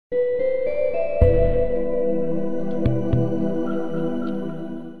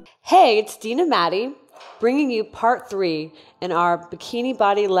Hey, it's Dena Maddie, bringing you part 3 in our Bikini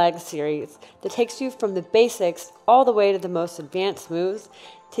Body Leg series that takes you from the basics all the way to the most advanced moves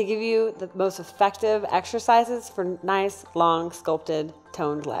to give you the most effective exercises for nice, long, sculpted,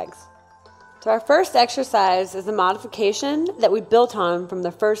 toned legs. So our first exercise is a modification that we built on from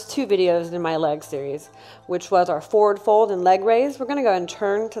the first 2 videos in my leg series, which was our forward fold and leg raise. We're going to go and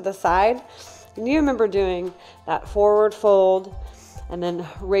turn to the side. And you remember doing that forward fold and then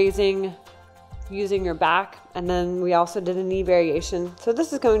raising using your back. And then we also did a knee variation. So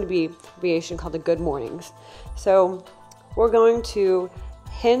this is going to be a variation called the good mornings. So we're going to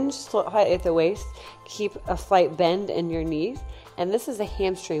hinge slightly at the waist, keep a slight bend in your knees. And this is a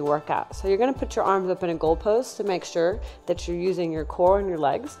hamstring workout. So you're going to put your arms up in a goalpost to make sure that you're using your core and your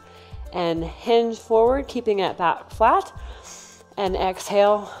legs. And hinge forward, keeping it back flat. And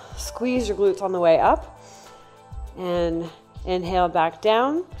exhale, squeeze your glutes on the way up. And inhale back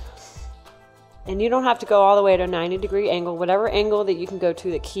down. And you don't have to go all the way to a 90-degree angle, whatever angle that you can go to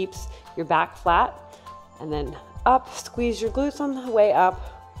that keeps your back flat. And then up, squeeze your glutes on the way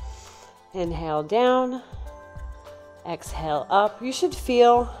up. Inhale down. Exhale up. You should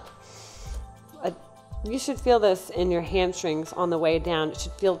feel this in your hamstrings on the way down. It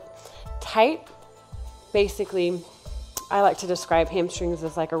should feel tight. Basically, I like to describe hamstrings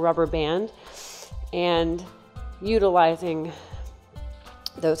as like a rubber band, and utilizing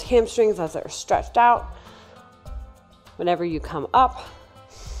those hamstrings as they're stretched out. Whenever you come up,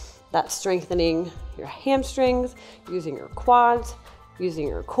 that's strengthening your hamstrings, using your quads, using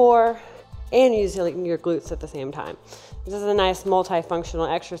your core, and using your glutes at the same time. This is a nice multifunctional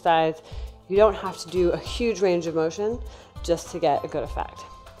exercise. You don't have to do a huge range of motion just to get a good effect.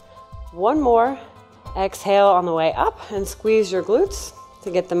 One more. Exhale on the way up and squeeze your glutes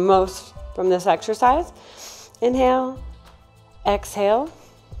to get the most from this exercise. Inhale, exhale.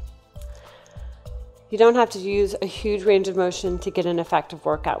 You don't have to use a huge range of motion to get an effective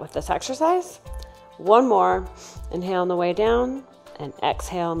workout with this exercise. One more. Inhale on the way down and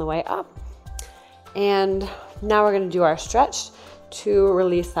exhale on the way up. And now we're going to do our stretch to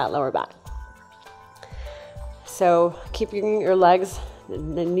release that lower back. So keeping your legs, the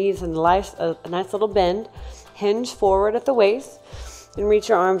knees in a nice little bend, hinge forward at the waist, and reach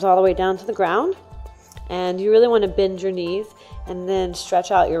your arms all the way down to the ground. And you really want to bend your knees and then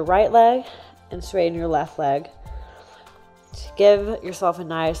stretch out your right leg and straighten your left leg to give yourself a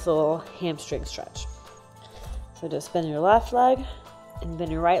nice little hamstring stretch. So just bend your left leg and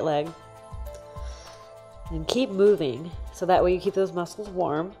bend your right leg. And keep moving so that way you keep those muscles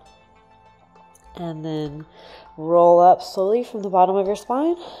warm. And then roll up slowly from the bottom of your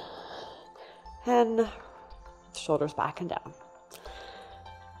spine and shoulders back and down.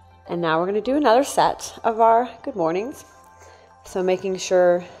 And now we're going to do another set of our good mornings. So making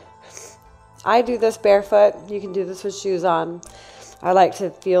sure, I do this barefoot. You can do this with shoes on. I like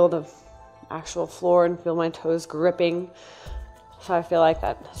to feel the actual floor and feel my toes gripping. So I feel like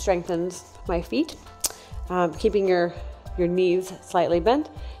that strengthens my feet. Keeping your knees slightly bent.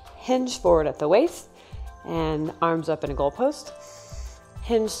 Hinge forward at the waist and arms up in a goalpost.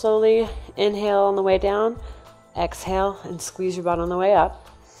 Hinge slowly, inhale on the way down, exhale and squeeze your butt on the way up.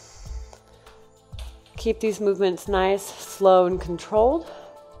 Keep these movements nice, slow and controlled.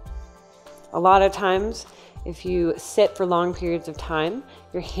 A lot of times, if you sit for long periods of time,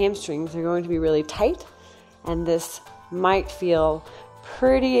 your hamstrings are going to be really tight, and this might feel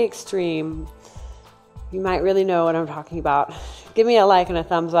pretty extreme. You might really know what I'm talking about. Give me a like and a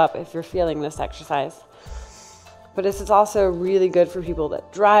thumbs up if you're feeling this exercise. But this is also really good for people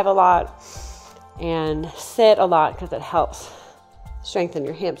that drive a lot and sit a lot, because it helps strengthen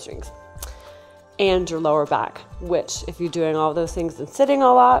your hamstrings and your lower back, which if you're doing all those things and sitting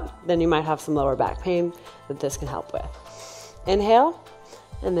a lot, then you might have some lower back pain that this can help with. Inhale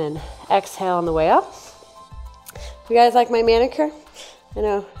and then exhale on the way up. You guys like my manicure? I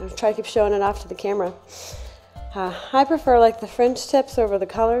know, I try to keep showing it off to the camera. I prefer like the fringe tips over the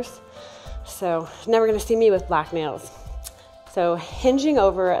colors, so you're never going to see me with black nails. So hinging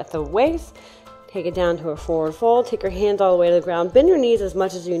over at the waist, take it down to a forward fold, take your hands all the way to the ground, bend your knees as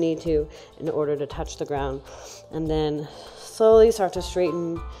much as you need to in order to touch the ground, and then slowly start to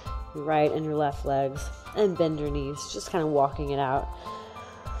straighten your right and your left legs and bend your knees, just kind of walking it out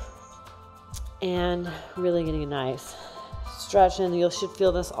and really getting a nice stretch. And you should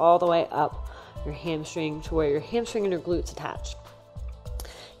feel this all the way up your hamstring to where your hamstring and your glutes attach.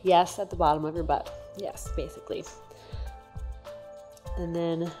 Yes, at the bottom of your butt. Yes, basically. And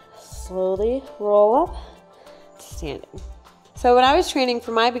then slowly roll up to standing. So when I was training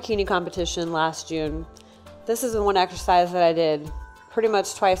for my bikini competition last June, this is one exercise that I did pretty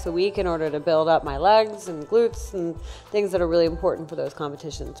much twice a week in order to build up my legs and glutes and things that are really important for those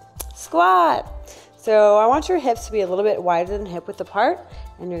competitions. Squat. So I want your hips to be a little bit wider than hip width apart,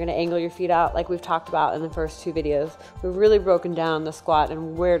 and you're gonna angle your feet out like we've talked about in the first 2 videos. We've really broken down the squat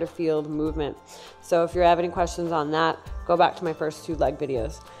and where to feel the movement. So if you have any questions on that, go back to my first 2 leg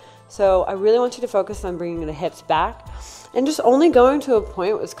videos. So I really want you to focus on bringing the hips back and just only going to a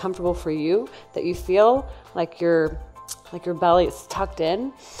point that's comfortable for you, that you feel like your belly is tucked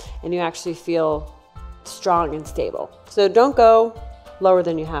in and you actually feel strong and stable. So don't go lower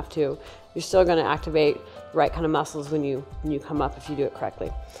than you have to. You're still going to activate the right kind of muscles when you come up if you do it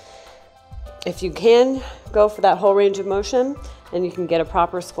correctly. If you can go for that whole range of motion and you can get a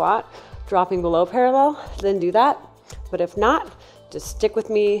proper squat dropping below parallel, then do that. But if not, just stick with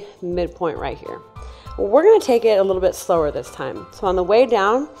me midpoint right here. Well, we're going to take it a little bit slower this time. So on the way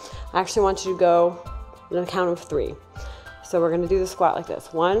down, I actually want you to go on a count of 3. So we're going to do the squat like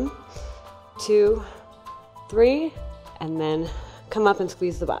this. 1, 2, 3, and then come up and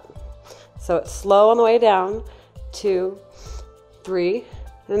squeeze the butt. So it's slow on the way down. 2, 3,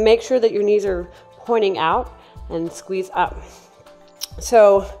 and make sure that your knees are pointing out and squeeze up.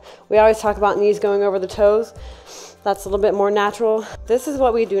 So we always talk about knees going over the toes. That's a little bit more natural. This is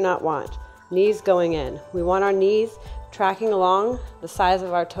what we do not want. Knees going in. We want our knees tracking along the size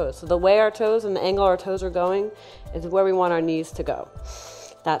of our toes. So the way our toes and the angle our toes are going is where we want our knees to go.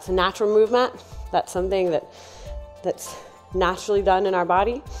 That's a natural movement. That's something that's naturally done in our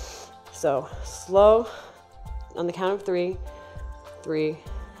body. So slow on the count of 3, 3,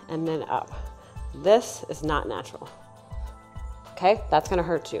 and then up. This is not natural. Okay, that's gonna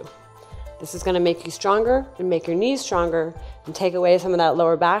hurt you. This is gonna make you stronger and make your knees stronger and take away some of that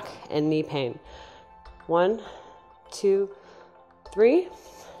lower back and knee pain. 1, 2, 3,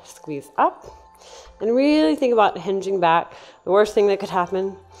 squeeze up. And really think about hinging back. The worst thing that could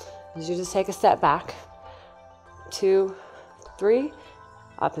happen is you just take a step back. 2, 3,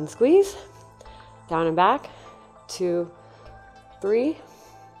 up and squeeze. Down and back. 2, 3,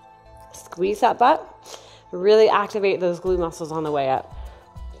 squeeze that butt. Really activate those glute muscles on the way up.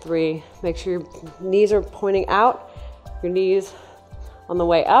 3, make sure your knees are pointing out, your knees on the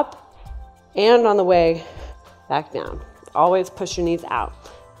way up and on the way back down. Always push your knees out.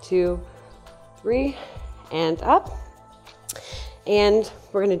 2, 3, and up. And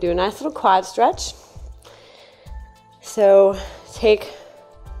we're gonna do a nice little quad stretch. So take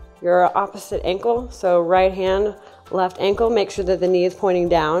your opposite ankle, so right hand, left ankle, make sure that the knee is pointing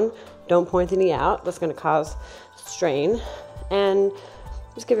down. Don't point the knee out, that's gonna cause strain. And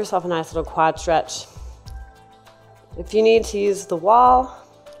just give yourself a nice little quad stretch. If you need to use the wall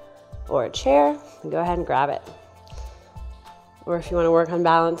or a chair, go ahead and grab it. Or if you want to work on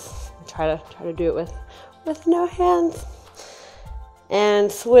balance, try to do it with no hands. And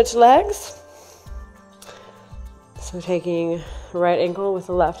switch legs. So taking the right ankle with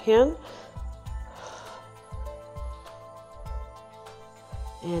the left hand.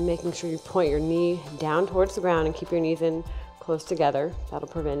 And making sure you point your knee down towards the ground and keep your knees in close together. That'll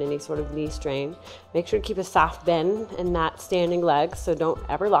prevent any sort of knee strain. Make sure to keep a soft bend in that standing leg, so don't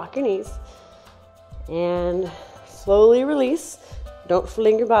ever lock your knees. And slowly release. Don't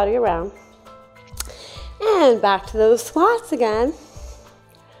fling your body around. And back to those squats again.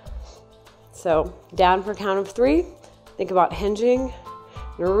 So down for a count of 3. Think about hinging.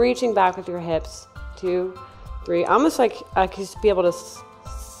 You're reaching back with your hips. 2, 3. Almost like I could just be able to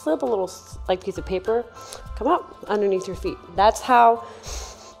slip a little like piece of paper, come up underneath your feet. That's how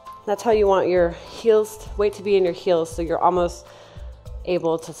you want your heels, weight to be in your heels, so you're almost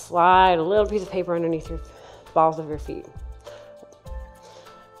able to slide a little piece of paper underneath your balls of your feet.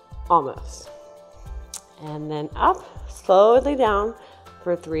 Almost. And then up, slowly down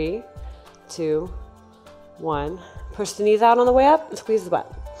for 3, 2, 1. Push the knees out on the way up and squeeze the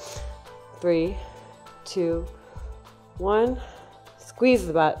butt. 3, 2, 1. Squeeze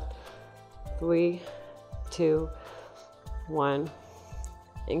the butt. 3, 2, 1.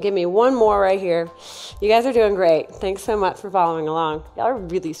 And give me one more right here. You guys are doing great. Thanks so much for following along. Y'all are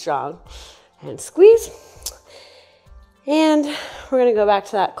really strong. And squeeze. And we're going to go back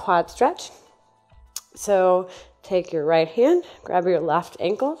to that quad stretch. So take your right hand, grab your left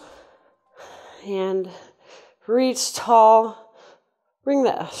ankle, and reach tall. Bring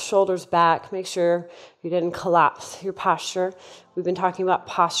the shoulders back. Make sure you didn't collapse your posture. We've been talking about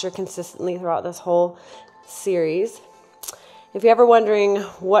posture consistently throughout this whole series. If you're ever wondering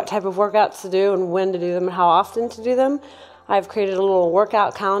what type of workouts to do and when to do them and how often to do them, I've created a little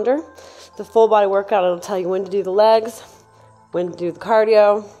workout calendar. The full body workout, it'll tell you when to do the legs, when to do the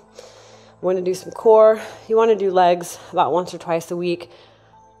cardio, want to do some core, you want to do legs about once or twice a week.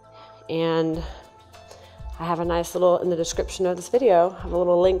 And I have a nice little, in the description of this video, I have a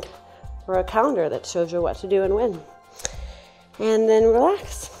little link for a calendar that shows you what to do and when. And then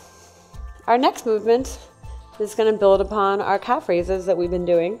relax. Our next movement is going to build upon our calf raises that we've been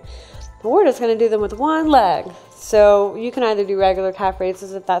doing. But we're just going to do them with one leg. So you can either do regular calf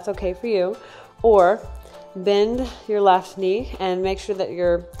raises if that's okay for you, or bend your left knee and make sure that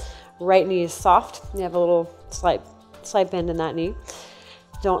your right knee is soft. You have a little slight bend in that knee.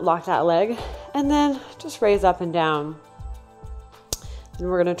 Don't lock that leg. And then just raise up and down. And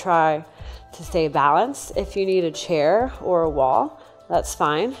we're going to try to stay balanced. If you need a chair or a wall, that's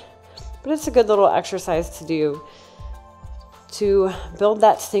fine. But it's a good little exercise to do to build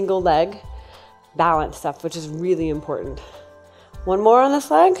that single leg balance stuff, which is really important. One more on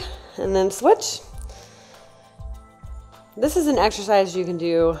this leg and then switch. This is an exercise you can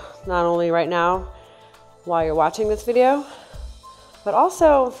do not only right now while you're watching this video, but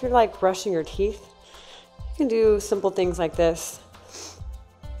also if you're like brushing your teeth. You can do simple things like this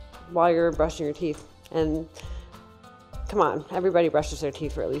while you're brushing your teeth. And come on, everybody brushes their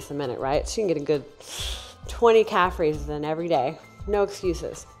teeth for at least a minute, right? So you can get a good 20 calf raises in every day. No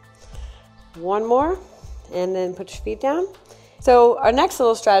excuses. One more, and then put your feet down. So our next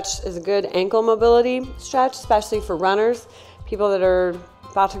little stretch is a good ankle mobility stretch, especially for runners, people that are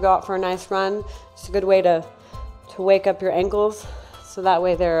about to go out for a nice run. It's a good way to wake up your ankles, so that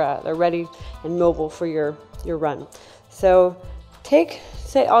way they're ready and mobile for your run. So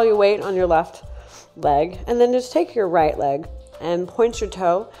say all your weight on your left leg, and then just take your right leg and point your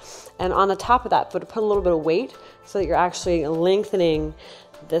toe, and on the top of that foot, put a little bit of weight so that you're actually lengthening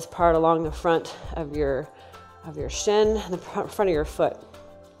this part along the front of your shin and the front of your foot.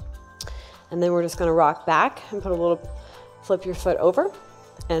 And then we're just going to rock back and flip your foot over,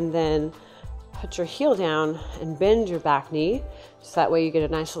 and then put your heel down and bend your back knee, so that way you get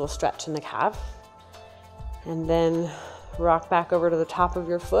a nice little stretch in the calf. And then rock back over to the top of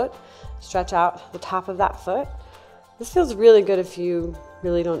your foot, stretch out the top of that foot. This feels really good if you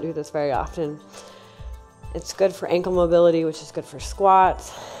really don't do this very often. It's good for ankle mobility, which is good for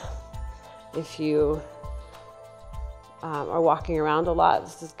squats. If you are walking around a lot,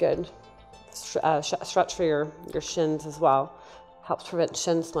 this is good. Stretch for your shins as well. Helps prevent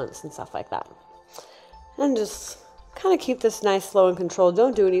shin splints and stuff like that. And just kind of keep this nice, slow, and controlled.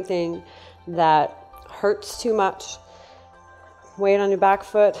 Don't do anything that hurts too much. Weight on your back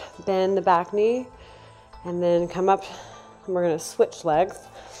foot, bend the back knee, and then come up, and we're going to switch legs.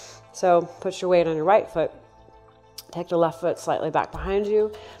 So put your weight on your right foot, take the left foot slightly back behind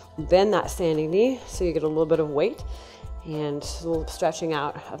you, bend that standing knee so you get a little bit of weight, and a little stretching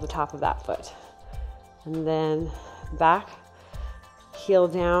out of the top of that foot. And then back, heel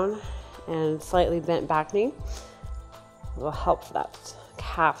down, and slightly bent back knee will help for that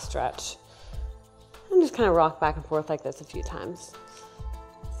calf stretch. And just kind of rock back and forth like this a few times.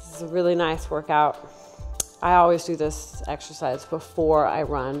 This is a really nice workout. I always do this exercise before I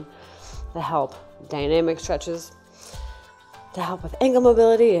run to help dynamic stretches, to help with ankle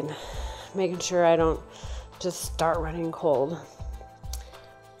mobility and making sure I don't just start running cold.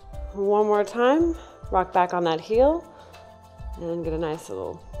 One more time, rock back on that heel and get a nice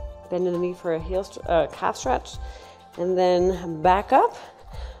little bend in the knee for a calf stretch, and then back up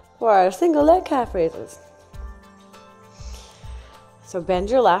for our single leg calf raises. So bend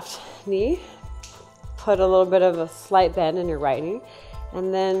your left knee, put a little bit of a slight bend in your right knee,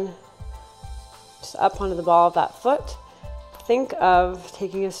 and then just up onto the ball of that foot. Think of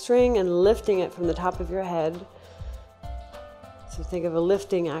taking a string and lifting it from the top of your head. So think of a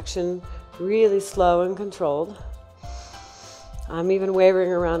lifting action, really slow and controlled. I'm even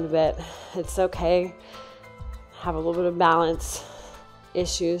wavering around a bit. It's okay. Have a little bit of balance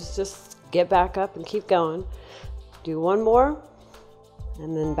issues. Just get back up and keep going. Do one more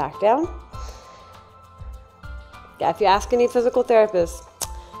and then back down. Yeah, if you ask any physical therapist,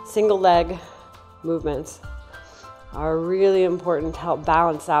 single leg movements are really important to help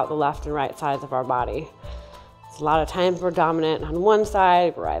balance out the left and right sides of our body. A lot of times we're dominant on one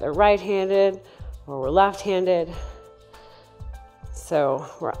side, we're either right-handed or we're left-handed. So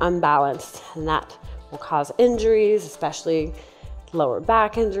we're unbalanced, and that will cause injuries, especially lower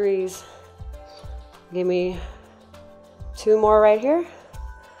back injuries. Give me 2 more right here.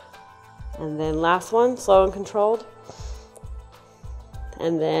 And then last one, slow and controlled.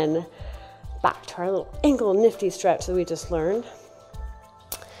 And then back to our little ankle nifty stretch that we just learned.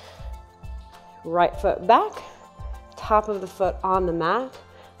 Right foot back, top of the foot on the mat,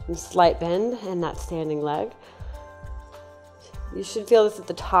 and slight bend in that standing leg. You should feel this at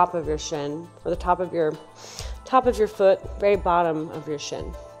the top of your shin, or the top of your foot, very bottom of your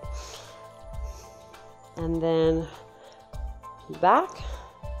shin. And then back.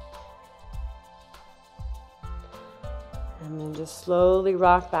 And then just slowly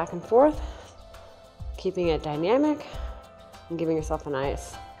rock back and forth, keeping it dynamic and giving yourself a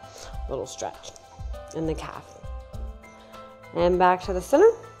nice little stretch in the calf. And back to the center.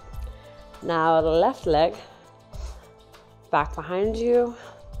 Now the left leg, back behind you,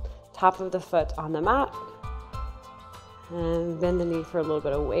 top of the foot on the mat, and bend the knee for a little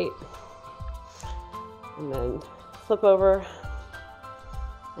bit of weight. And then flip over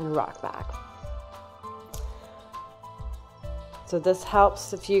and rock back. So this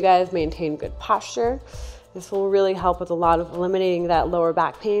helps if you guys maintain good posture. This will really help with a lot of eliminating that lower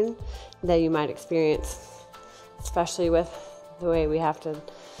back pain that you might experience, especially with the way we have to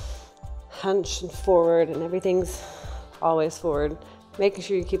hunch and forward, and everything's always forward. Making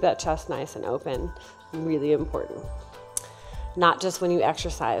sure you keep that chest nice and open, really important. Not just when you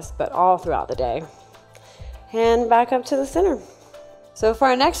exercise, but all throughout the day. And back up to the center. So for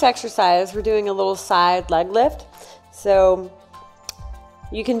our next exercise, we're doing a little side leg lift. So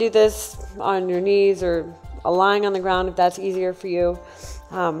you can do this on your knees or lying on the ground if that's easier for you.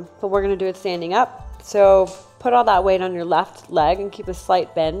 But we're going to do it standing up. So put all that weight on your left leg and keep a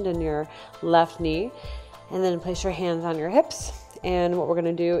slight bend in your left knee. And then place your hands on your hips. And what we're going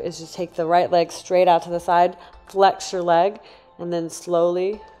to do is just take the right leg straight out to the side, flex your leg, and then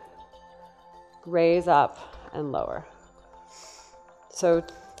slowly raise up and lower. So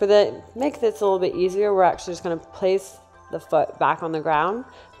make this a little bit easier, we're actually just going to place the foot back on the ground.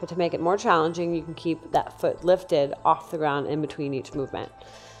 But to make it more challenging, you can keep that foot lifted off the ground in between each movement.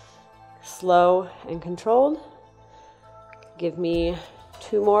 Slow and controlled. Give me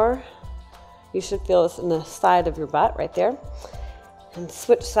 2 more. You should feel this in the side of your butt right there. And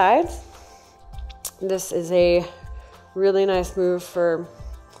switch sides. This is a really nice move for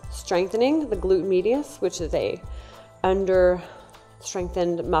strengthening the glute medius, which is a under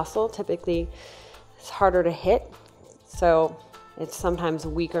strengthened muscle. Typically it's harder to hit, so it's sometimes a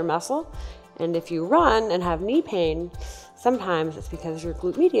weaker muscle. And if you run and have knee pain, sometimes it's because your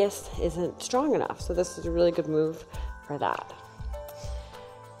glute medius isn't strong enough. So this is a really good move for that.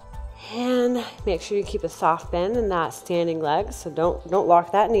 And make sure you keep a soft bend in that standing leg, so don't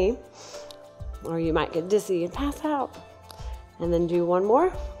lock that knee, or you might get dizzy and pass out. And then do 1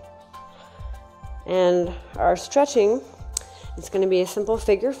 more. And our stretching, it's going to be a simple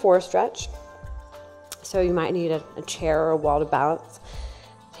figure 4 stretch. So you might need a chair or a wall to balance.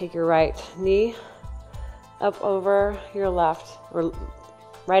 Take your right knee up over your left, or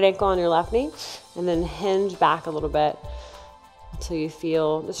right ankle on your left knee, and then hinge back a little bit until you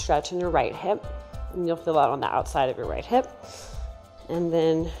feel the stretch in your right hip. And you'll feel that on the outside of your right hip. And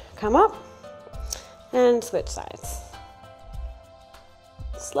then come up and switch sides.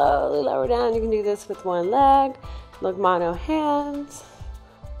 Slowly lower down. You can do this with 1 leg, look mono hands,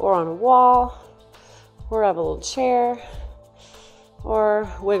 or on a wall, or have a little chair, or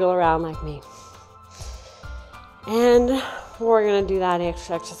wiggle around like me. And we're going to do that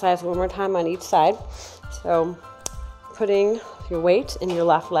exercise 1 more time on each side. So putting your weight in your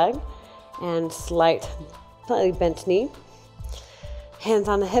left leg and slightly bent knee. Hands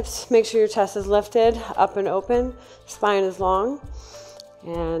on the hips. Make sure your chest is lifted, up and open. Spine is long.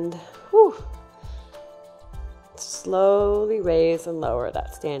 And slowly raise and lower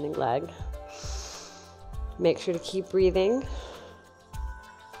that standing leg. Make sure to keep breathing.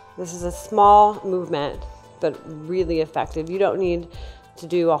 This is a small movement, but really effective. You don't need to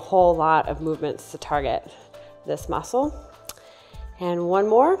do a whole lot of movements to target this muscle. And 1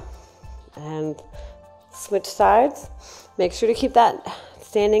 more, and switch sides. Make sure to keep that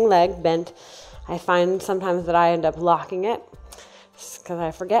standing leg bent. I find sometimes that I end up locking it because I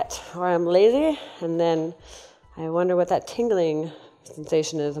forget or I'm lazy, and then I wonder what that tingling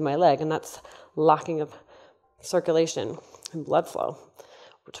sensation is in my leg, and that's locking of circulation and blood flow,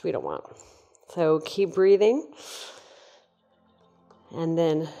 which we don't want. So keep breathing, and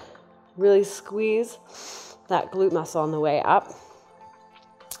then really squeeze that glute muscle on the way up.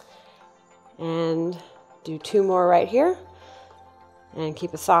 And do 2 more right here. And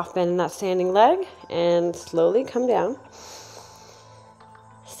keep a soft bend in that standing leg. And slowly come down.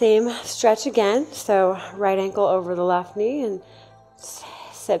 Same stretch again. So right ankle over the left knee. And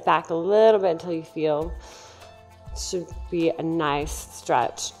sit back a little bit until you feel it should be a nice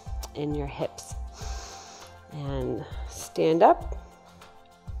stretch in your hips. And stand up.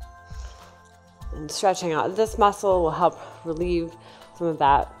 And stretching out this muscle will help relieve some of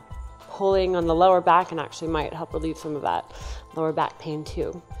that pulling on the lower back and actually might help relieve some of that lower back pain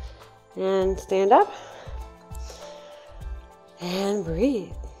too. And stand up and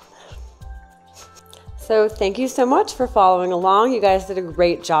breathe. So thank you so much for following along. You guys did a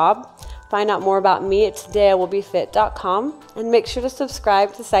great job. Find out more about me at todayIwillbefit.com, and make sure to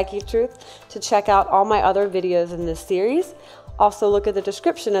subscribe to Psychetruth to check out all my other videos in this series. Also look at the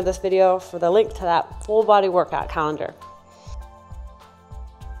description of this video for the link to that full body workout calendar.